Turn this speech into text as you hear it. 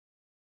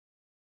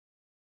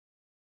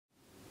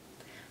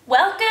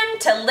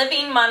to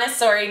Living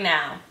Montessori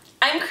Now.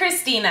 I'm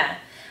Christina.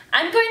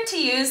 I'm going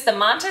to use the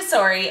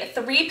Montessori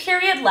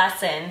 3-period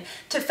lesson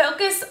to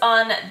focus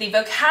on the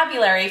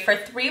vocabulary for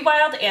 3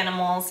 wild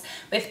animals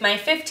with my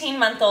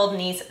 15-month-old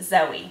niece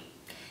Zoe.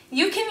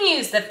 You can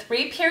use the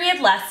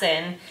 3-period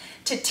lesson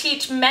to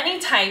teach many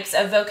types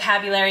of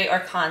vocabulary or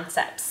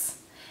concepts.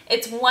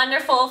 It's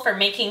wonderful for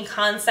making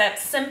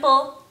concepts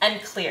simple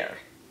and clear.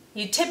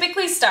 You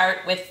typically start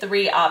with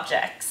 3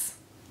 objects.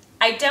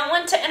 I don't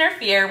want to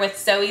interfere with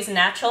Zoe's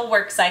natural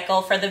work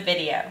cycle for the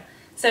video,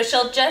 so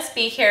she'll just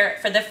be here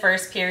for the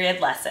first period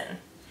lesson.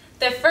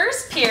 The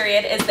first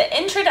period is the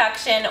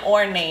introduction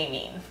or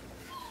naming.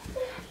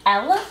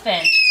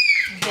 Elephant.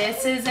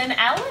 This is an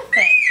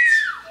elephant.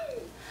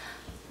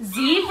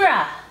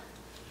 Zebra.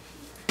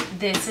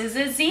 This is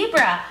a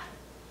zebra.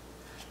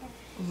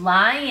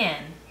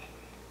 Lion.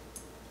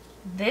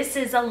 This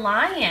is a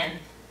lion.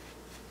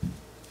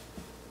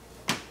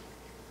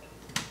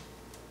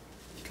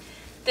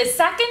 The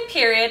second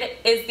period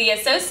is the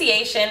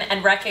association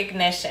and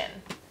recognition.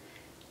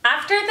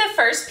 After the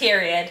first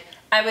period,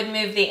 I would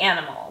move the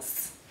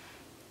animals.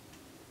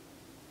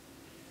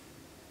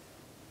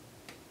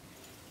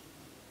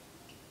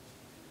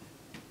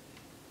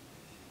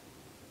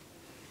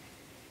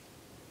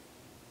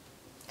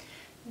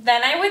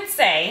 Then I would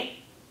say,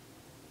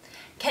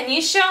 can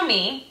you show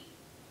me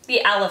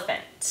the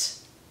elephant?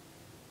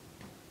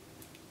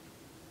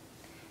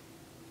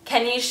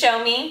 Can you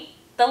show me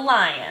the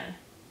lion?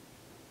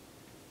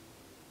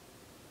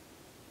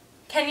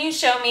 Can you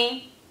show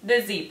me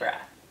the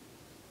zebra?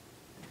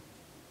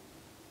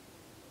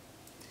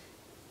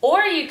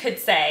 Or you could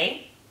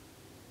say,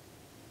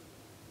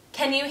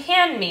 can you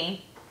hand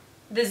me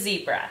the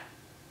zebra?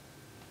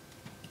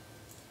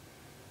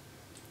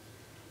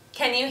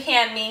 Can you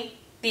hand me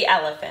the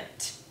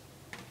elephant?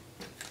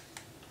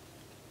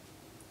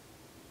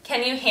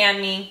 Can you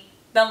hand me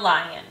the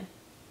lion?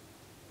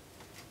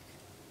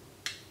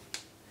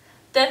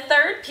 The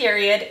third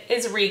period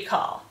is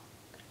recall.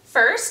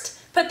 First,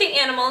 put the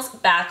animals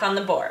back on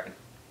the board.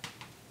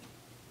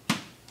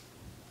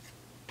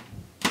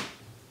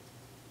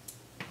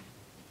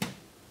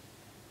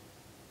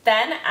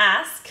 Then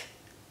ask,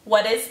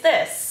 what is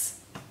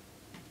this?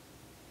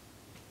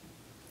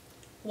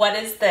 What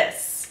is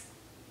this?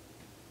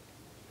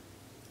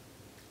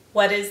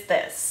 What is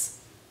this?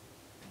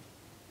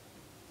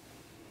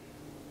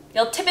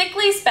 You'll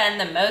typically spend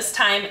the most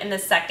time in the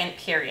second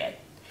period.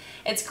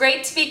 It's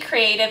great to be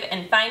creative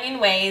in finding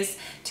ways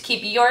to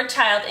keep your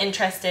child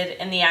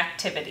interested in the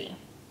activity.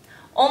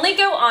 Only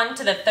go on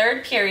to the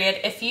third period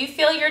if you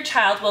feel your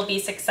child will be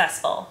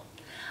successful.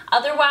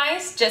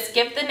 Otherwise, just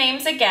give the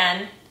names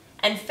again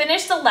and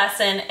finish the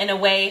lesson in a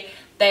way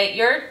that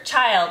your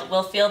child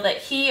will feel that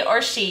he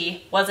or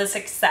she was a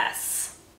success.